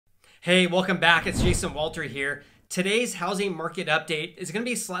Hey, welcome back. It's Jason Walter here. Today's housing market update is going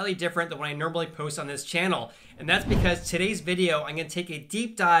to be slightly different than what I normally post on this channel. And that's because today's video, I'm going to take a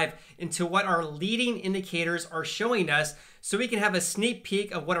deep dive into what our leading indicators are showing us so we can have a sneak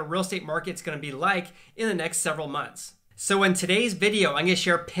peek of what a real estate market is going to be like in the next several months. So in today's video, I'm going to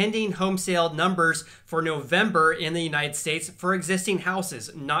share pending home sale numbers for November in the United States for existing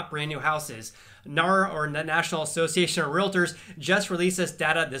houses, not brand new houses. NAR, or the National Association of Realtors, just released this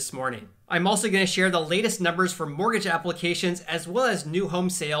data this morning. I'm also going to share the latest numbers for mortgage applications as well as new home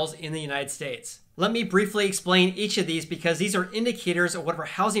sales in the United States. Let me briefly explain each of these because these are indicators of what our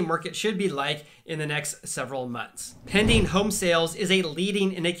housing market should be like in the next several months. Pending home sales is a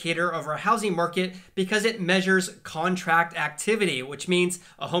leading indicator of our housing market because it measures contract activity, which means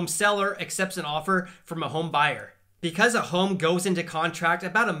a home seller accepts an offer from a home buyer. Because a home goes into contract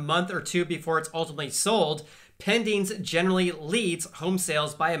about a month or two before it's ultimately sold, pendings generally leads home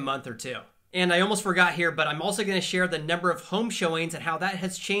sales by a month or two. And I almost forgot here, but I'm also going to share the number of home showings and how that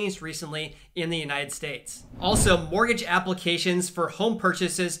has changed recently in the United States. Also, mortgage applications for home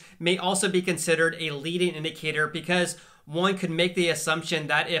purchases may also be considered a leading indicator because one could make the assumption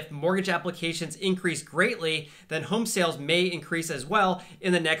that if mortgage applications increase greatly, then home sales may increase as well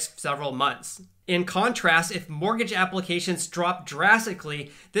in the next several months. In contrast, if mortgage applications drop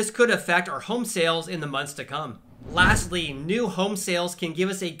drastically, this could affect our home sales in the months to come. Lastly, new home sales can give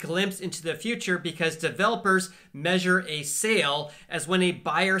us a glimpse into the future because developers measure a sale as when a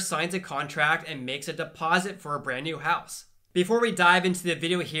buyer signs a contract and makes a deposit for a brand new house. Before we dive into the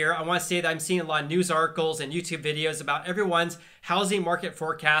video here, I want to say that I'm seeing a lot of news articles and YouTube videos about everyone's housing market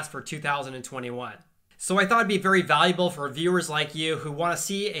forecast for 2021. So I thought it'd be very valuable for viewers like you who want to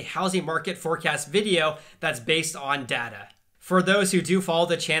see a housing market forecast video that's based on data. For those who do follow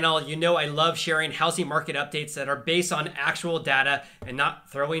the channel, you know I love sharing housing market updates that are based on actual data and not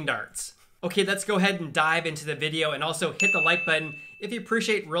throwing darts. Okay, let's go ahead and dive into the video and also hit the like button if you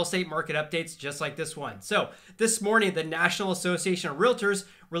appreciate real estate market updates just like this one. So this morning, the National Association of Realtors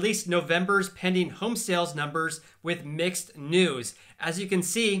released November's pending home sales numbers with mixed news. As you can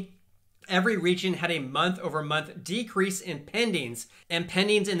see, every region had a month-over-month decrease in pendings, and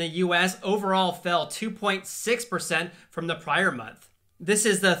pendings in the US overall fell 2.6% from the prior month. This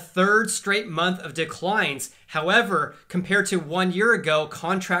is the third straight month of declines. However, compared to 1 year ago,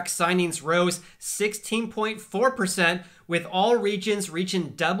 contract signings rose 16.4%, with all regions reaching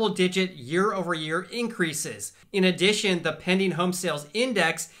double-digit year-over-year increases. In addition, the pending home sales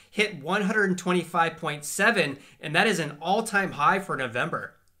index hit 125.7, and that is an all-time high for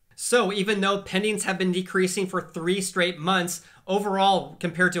November. So even though pendings have been decreasing for 3 straight months, overall,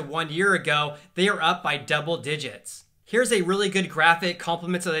 compared to 1 year ago, they are up by double digits. Here's a really good graphic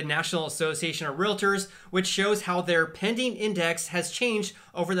compliments of the National Association of Realtors, which shows how their pending index has changed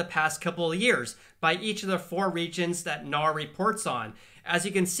over the past couple of years by each of the 4 regions that NAR reports on. As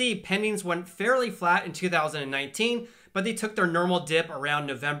you can see, pendings went fairly flat in 2019, but they took their normal dip around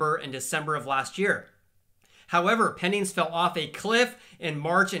November and December of last year. However, pendings fell off a cliff in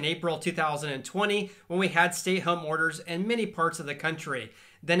March and April 2020 when we had stay-at-home orders in many parts of the country.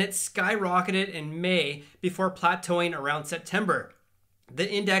 Then it skyrocketed in May before plateauing around September.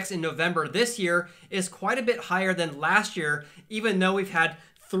 The index in November this year is quite a bit higher than last year, even though we've had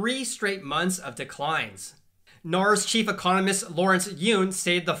 3 straight months of declines. NAR's chief economist Lawrence Yun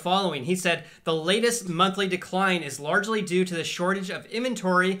stated the following. He said, "The latest monthly decline is largely due to the shortage of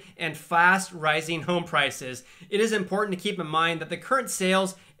inventory and fast rising home prices. It is important to keep in mind that the current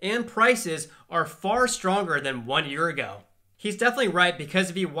sales and prices are far stronger than 1 year ago." He's definitely right because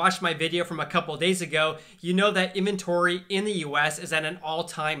if you watched my video from a couple days ago, you know that inventory in the US is at an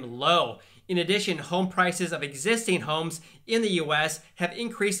all-time low. In addition, home prices of existing homes in the US have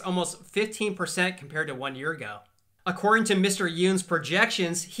increased almost 15% compared to 1 year ago. According to Mr. Yoon's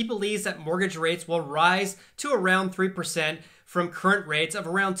projections, he believes that mortgage rates will rise to around 3% from current rates of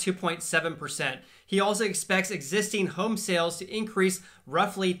around 2.7%. He also expects existing home sales to increase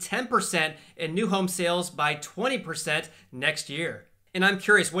roughly 10% and new home sales by 20% next year. And I'm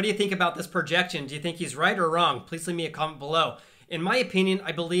curious, what do you think about this projection? Do you think he's right or wrong? Please leave me a comment below. In my opinion,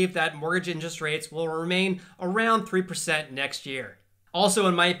 I believe that mortgage interest rates will remain around 3% next year. Also,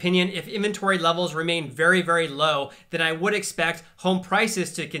 in my opinion, if inventory levels remain very, very low, then I would expect home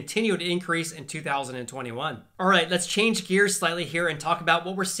prices to continue to increase in 2021. All right, let's change gears slightly here and talk about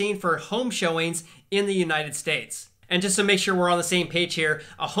what we're seeing for home showings in the United States. And just to make sure we're on the same page here,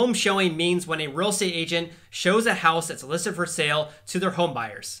 a home showing means when a real estate agent shows a house that's listed for sale to their home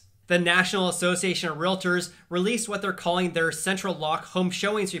buyers. The National Association of Realtors released what they're calling their SentriLock home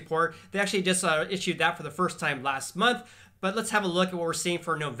showings report. They actually just issued that for the first time last month. but let's have a look at what we're seeing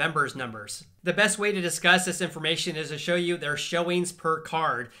for November's numbers. The best way to discuss this information is to show you their showings per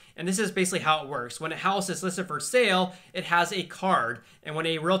card. And this is basically how it works. When a house is listed for sale, it has a card. And when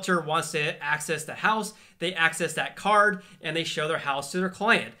a realtor wants to access the house, they access that card and they show their house to their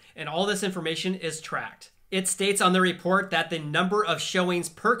client. And all this information is tracked. It states on the report that the number of showings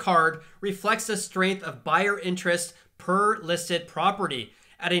per card reflects the strength of buyer interest per listed property.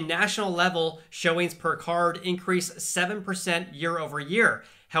 At a national level, showings per card increased 7% year over year.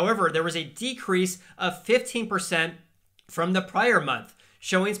 However, there was a decrease of 15% from the prior month.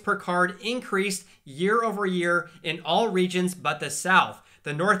 Showings per card increased year over year in all regions but the South.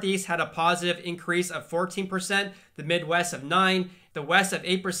 The Northeast had a positive increase of 14%, the Midwest of 9%, the West of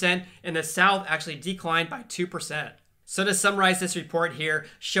 8%, and the South actually declined by 2%. So to summarize this report here,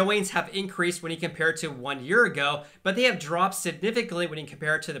 showings have increased when you compare it to 1 year ago, but they have dropped significantly when you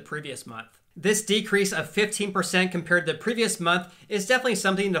compare it to the previous month. This decrease of 15% compared to the previous month is definitely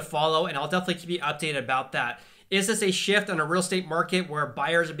something to follow, and I'll definitely keep you updated about that. Is this a shift on a real estate market where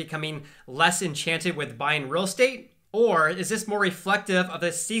buyers are becoming less enchanted with buying real estate? Or is this more reflective of the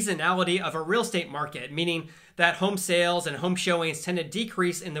seasonality of a real estate market, meaning that home sales and home showings tend to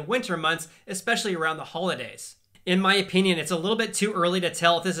decrease in the winter months, especially around the holidays? In my opinion, it's a little bit too early to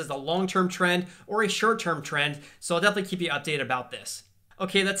tell if this is a long-term trend or a short-term trend, so I'll definitely keep you updated about this.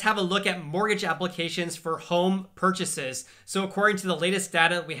 Okay, let's have a look at mortgage applications for home purchases. So according to the latest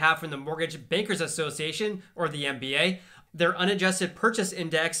data we have from the Mortgage Bankers Association, or the MBA, their unadjusted purchase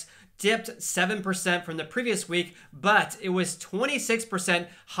index dipped 7% from the previous week, but it was 26%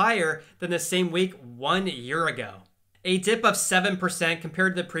 higher than the same week 1 year ago. A dip of 7%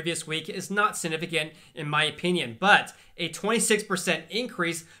 compared to the previous week is not significant in my opinion, but a 26%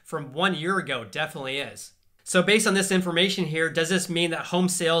 increase from 1 year ago definitely is. So based on this information here, does this mean that home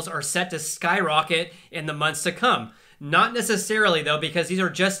sales are set to skyrocket in the months to come? Not necessarily though, because these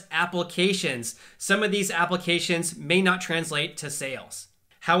are just applications. Some of these applications may not translate to sales.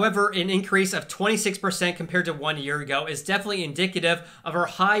 However, an increase of 26% compared to 1 year ago is definitely indicative of our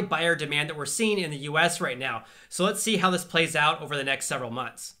high buyer demand that we're seeing in the US right now. So let's see how this plays out over the next several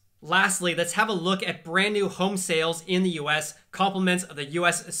months. Lastly, let's have a look at brand new home sales in the US, compliments of the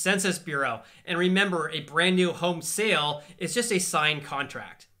US Census Bureau. And remember, a brand new home sale is just a signed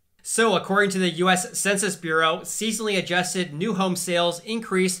contract. So according to the US Census Bureau, seasonally adjusted new home sales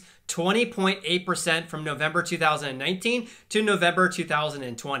increased 20.8% from November 2019 to November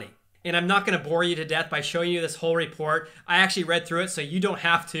 2020. And I'm not going to bore you to death by showing you this whole report. I actually read through it, so you don't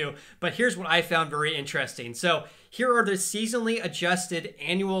have to. But here's what I found very interesting. So here are the seasonally adjusted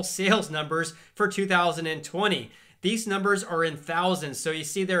annual sales numbers for 2020. These numbers are in thousands. So you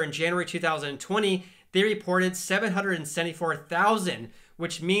see there in January 2020, they reported 774,000,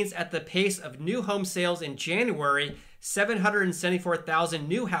 which means at the pace of new home sales in January, 774,000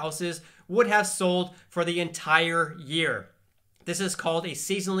 new houses would have sold for the entire year. This is called a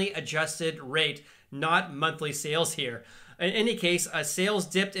seasonally adjusted rate, not monthly sales here. In any case, sales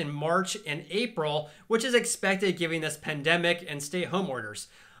dipped in March and April, which is expected given this pandemic and stay-at-home orders.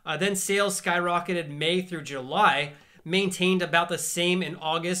 Then sales skyrocketed May through July, maintained about the same in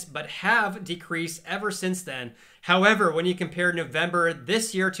August, but have decreased ever since then. However, when you compare November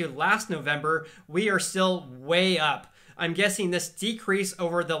this year to last November, we are still way up. I'm guessing this decrease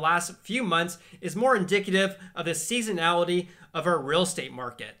over the last few months is more indicative of the seasonality of our real estate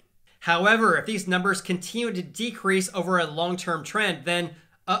market. However, if these numbers continue to decrease over a long-term trend, then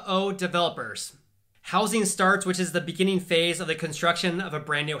developers. Housing starts, which is the beginning phase of the construction of a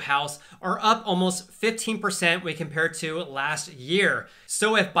brand new house, are up almost 15% when compared to last year.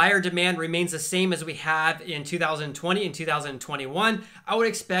 So if buyer demand remains the same as we have in 2020 and 2021, I would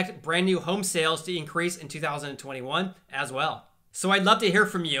expect brand new home sales to increase in 2021 as well. So I'd love to hear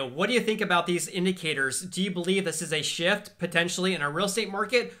from you. What do you think about these indicators? Do you believe this is a shift potentially in our real estate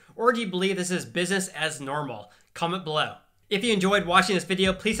market, or do you believe this is business as normal? Comment below. If you enjoyed watching this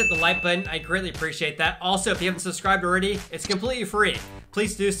video, please hit the like button. I greatly appreciate that. Also, if you haven't subscribed already, it's completely free.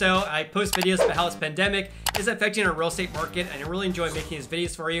 Please do so. I post videos about how this pandemic is affecting our real estate market, and I really enjoy making these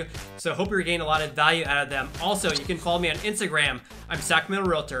videos for you. So I hope you're getting a lot of value out of them. Also, you can follow me on Instagram. I'm Sacramento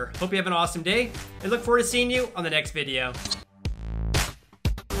Realtor. Hope you have an awesome day, and look forward to seeing you on the next video.